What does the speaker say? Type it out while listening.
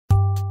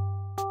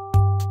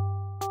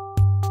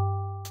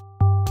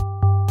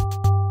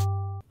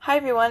Hi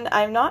everyone,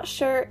 I'm not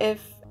sure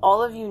if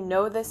all of you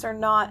know this or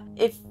not.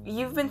 If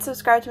you've been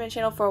subscribed to my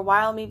channel for a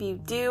while, maybe you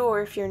do,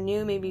 or if you're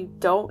new, maybe you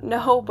don't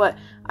know, but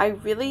I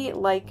really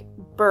like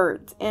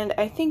birds, and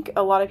I think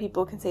a lot of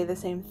people can say the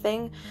same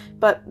thing,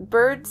 but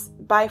birds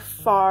by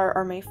far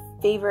are my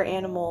favorite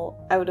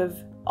animal. Out of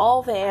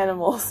all the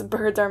animals,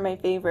 birds are my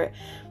favorite.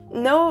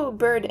 No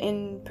bird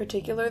in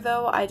particular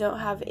though, I don't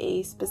have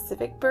a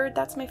specific bird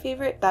that's my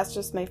favorite, that's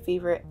just my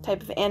favorite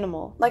type of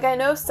animal. Like, I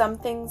know some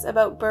things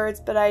about birds,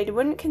 but I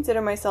wouldn't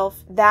consider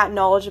myself that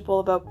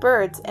knowledgeable about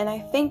birds, and I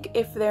think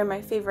if they're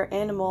my favorite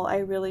animal, I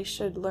really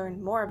should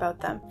learn more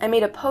about them. I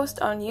made a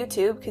post on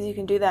YouTube, because you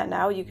can do that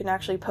now, you can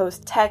actually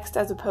post text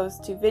as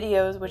opposed to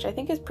videos, which I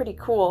think is pretty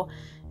cool.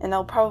 And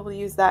I'll probably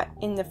use that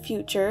in the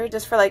future,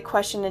 just for like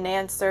question and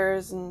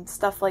answers and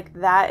stuff like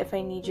that. If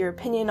I need your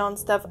opinion on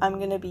stuff,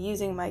 I'm gonna be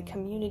using my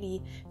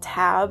community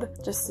tab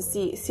just to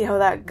see how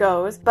that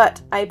goes.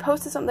 But I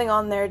posted something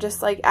on there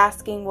just like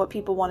asking what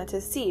people wanted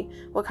to see,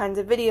 what kinds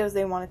of videos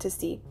they wanted to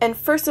see. And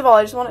first of all,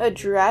 I just want to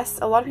address,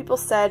 a lot of people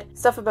said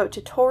stuff about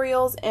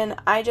tutorials, and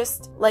I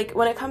just, like,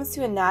 when it comes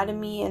to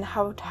anatomy and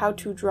how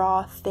to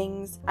draw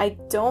things, I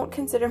don't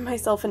consider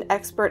myself an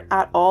expert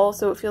at all,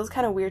 so it feels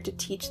kind of weird to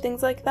teach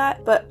things like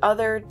that. But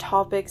other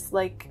topics,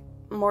 like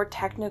more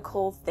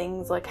technical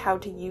things like how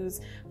to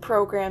use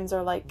programs,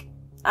 or like,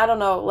 I don't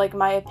know, like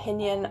my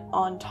opinion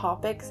on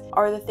topics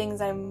are the things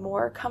I'm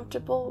more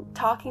comfortable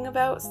talking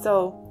about,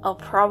 so I'll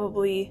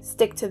probably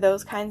stick to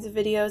those kinds of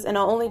videos, and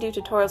I'll only do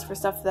tutorials for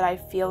stuff that I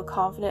feel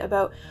confident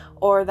about,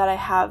 or that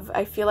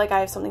I feel like I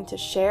have something to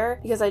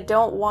share, because I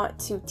don't want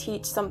to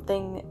teach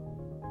something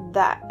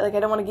that, like, I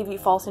don't want to give you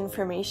false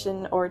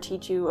information or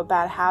teach you a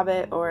bad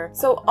habit. Or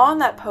so on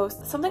that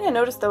post, something I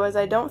noticed though is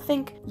I don't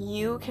think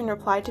you can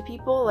reply to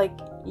people. Like,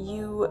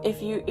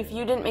 if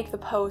you didn't make the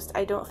post,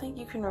 I don't think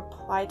you can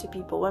reply to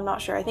people. I'm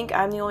not sure. I think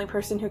I'm the only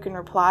person who can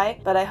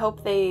reply, but I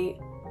hope they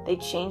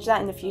change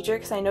that in the future,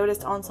 because I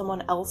noticed on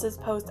someone else's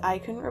post I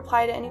couldn't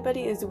reply to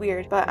anybody. It's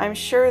weird, but I'm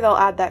sure they'll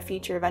add that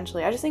feature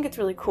eventually. I just think it's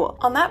really cool.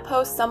 On that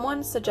post,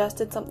 someone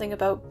suggested something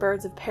about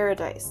birds of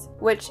paradise,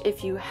 which,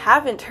 if you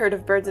haven't heard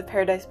of birds of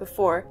paradise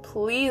before,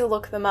 please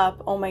look them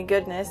up. Oh my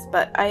goodness.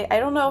 But I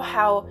don't know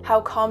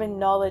how common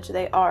knowledge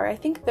they are. I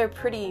think they're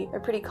pretty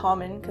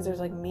common, because there's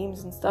like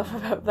memes and stuff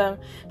about them.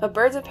 But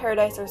birds of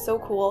paradise are so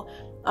cool.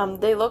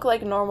 They look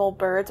like normal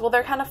birds. Well,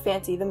 they're kind of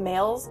fancy, the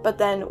males, but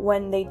then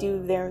when they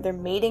do their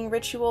mating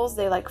rituals,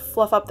 they like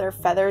fluff up their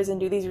feathers and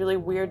do these really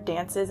weird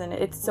dances, and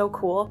it's so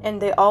cool. And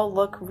they all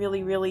look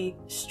really, really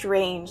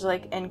strange,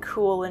 like, and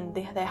cool, and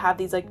they have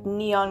these like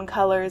neon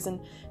colors and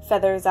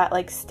feathers that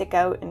like stick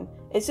out, and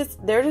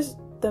they're just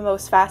the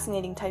most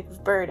fascinating type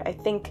of bird. I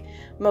think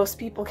most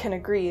people can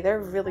agree.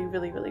 They're really,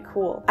 really, really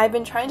cool. I've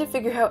been trying to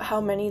figure out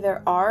how many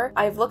there are.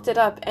 I've looked it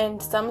up,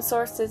 and some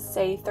sources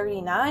say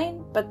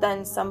 39, but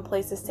then some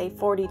places say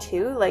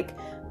 42. Like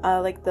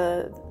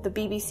the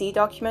BBC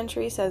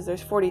documentary says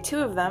there's 42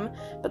 of them,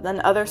 but then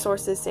other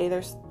sources say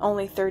there's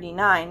only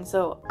 39.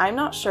 So I'm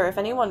not sure. If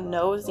anyone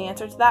knows the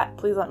answer to that,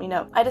 please let me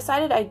know. I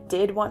decided I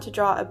did want to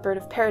draw a bird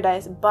of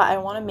paradise, but I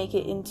want to make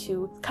it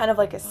into kind of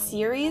like a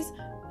series.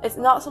 It's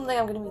not something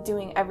I'm going to be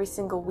doing every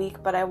single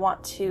week, but I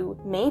want to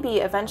maybe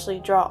eventually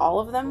draw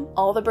all of them,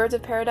 all the birds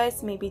of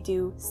paradise, maybe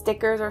do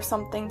stickers or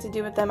something to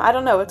do with them. I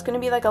don't know. It's going to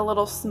be like a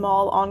little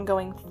small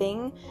ongoing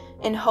thing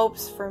in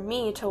hopes for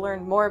me to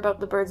learn more about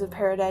the birds of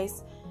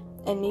paradise.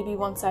 And maybe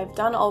once I've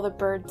done all the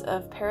birds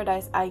of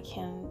paradise, I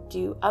can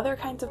do other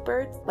kinds of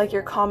birds, like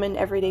your common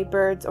everyday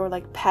birds, or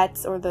like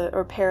pets, or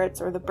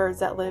parrots, or the birds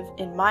that live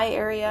in my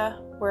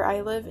area where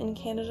I live in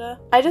Canada.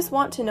 I just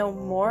want to know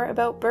more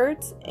about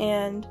birds,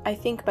 and I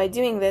think by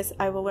doing this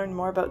I will learn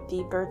more about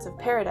the birds of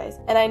paradise.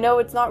 And I know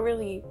it's not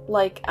really,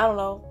 like, I don't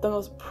know, the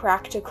most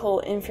practical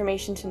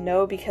information to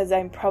know, because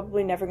I'm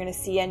probably never going to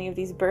see any of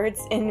these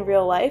birds in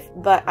real life,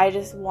 but I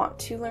just want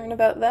to learn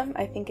about them.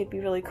 I think it'd be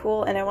really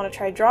cool, and I want to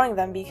try drawing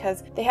them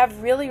because they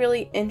have really,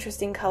 really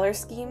interesting color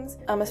schemes,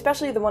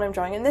 especially the one I'm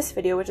drawing in this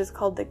video, which is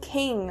called the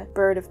king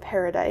bird of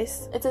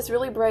paradise. It's this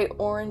really bright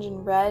orange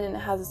and red, and it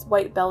has this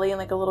white belly and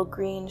like a little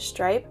green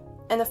stripe,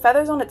 and the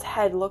feathers on its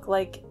head look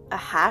like a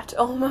hat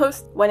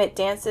almost. When it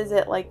dances,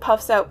 it like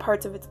puffs out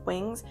parts of its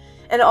wings,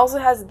 and it also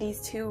has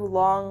these two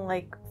long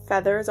like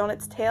feathers on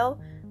its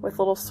tail with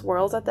little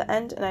swirls at the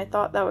end, and I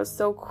thought that was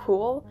so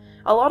cool.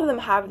 A lot of them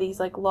have these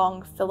like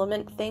long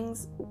filament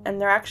things, and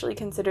they're actually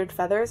considered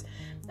feathers,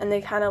 and they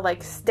kind of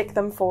like stick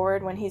them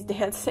forward when he's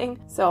dancing.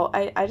 So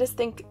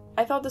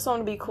I thought this one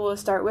would be cool to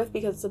start with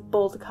because it's a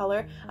bold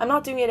color. I'm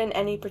not doing it in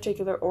any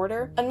particular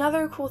order.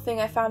 Another cool thing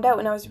I found out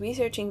when I was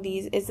researching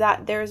these is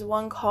that there's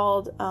one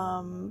called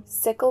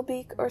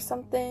sicklebeak or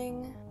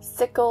something,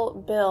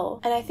 sickle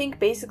bill, and I think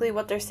basically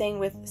what they're saying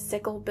with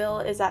sickle bill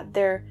is that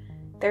their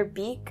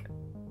beak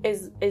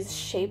is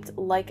shaped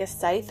like a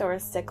scythe or a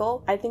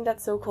sickle. I think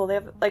that's so cool. They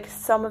have, like,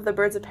 some of the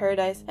birds of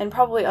paradise and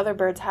probably other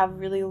birds have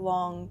really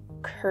long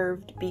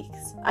curved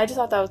beaks. I just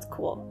thought that was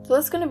cool. So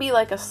this is going to be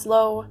like a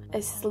slow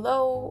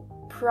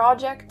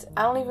project.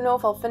 I don't even know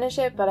if I'll finish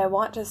it, but I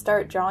want to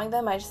start drawing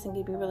them. I just think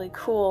it'd be really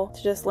cool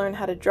to just learn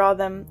how to draw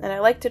them. And I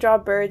like to draw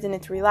birds and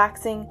it's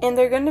relaxing. And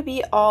they're going to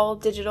be all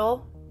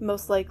digital,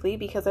 most likely,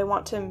 because I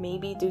want to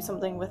maybe do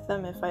something with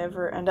them if I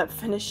ever end up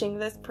finishing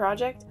this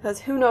project. Because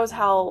who knows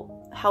how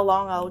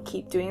long I'll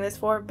keep doing this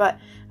for, but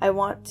I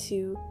want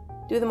to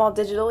do them all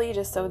digitally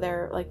just so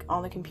they're like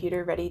on the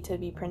computer ready to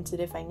be printed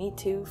if I need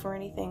to for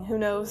anything. Who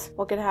knows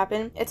what could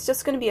happen. It's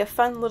just going to be a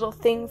fun little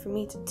thing for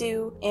me to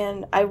do,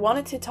 and I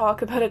wanted to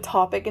talk about a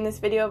topic in this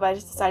video, but I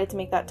just decided to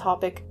make that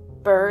topic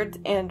birds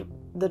and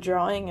the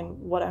drawing and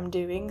what I'm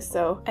doing.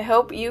 So I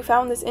hope you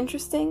found this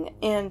interesting,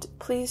 and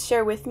please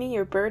share with me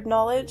your bird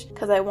knowledge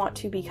because I want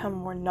to become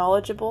more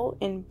knowledgeable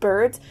in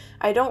birds.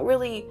 I don't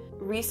really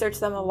research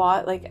them a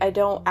lot, like I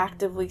don't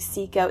actively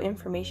seek out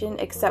information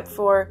except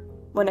for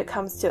when it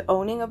comes to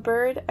owning a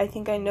bird. I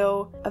think I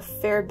know a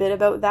fair bit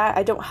about that.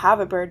 I don't have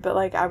a bird, but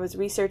like I was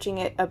researching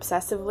it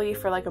obsessively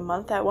for like a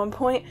month at one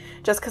point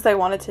just because I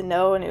wanted to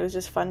know, and it was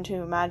just fun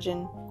to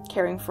imagine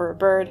caring for a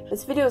bird.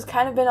 This video has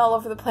kind of been all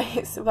over the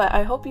place, but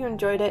I hope you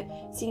enjoyed it,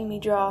 seeing me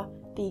draw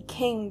the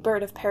king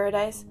bird of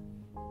paradise.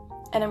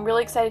 And I'm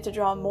really excited to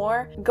draw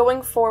more.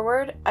 Going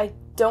forward, I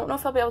don't know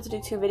if I'll be able to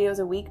do 2 videos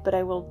a week, but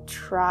I will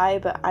try,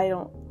 but I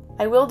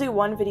will do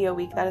 1 video a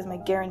week, that is my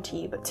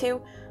guarantee, but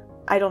 2,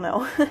 I don't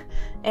know.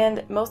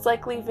 And most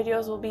likely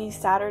videos will be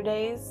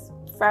Saturdays,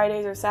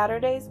 Fridays or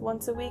Saturdays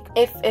once a week.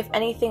 If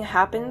anything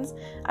happens,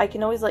 I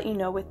can always let you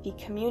know with the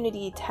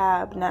community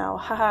tab now.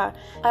 Haha.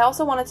 I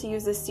also wanted to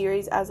use this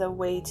series as a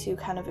way to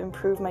kind of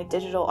improve my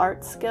digital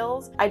art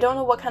skills. I don't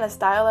know what kind of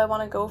style I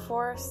want to go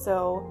for,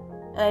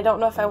 and I don't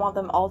know if I want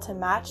them all to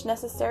match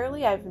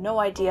necessarily. I have no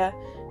idea.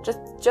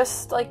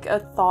 Just like a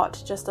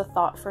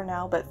thought for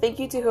now. But thank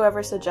you to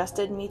whoever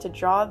suggested me to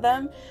draw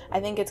them. I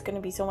think it's going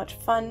to be so much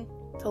fun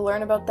to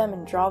learn about them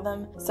and draw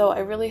them. So I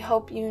really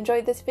hope you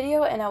enjoyed this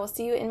video, and I will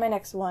see you in my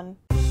next one.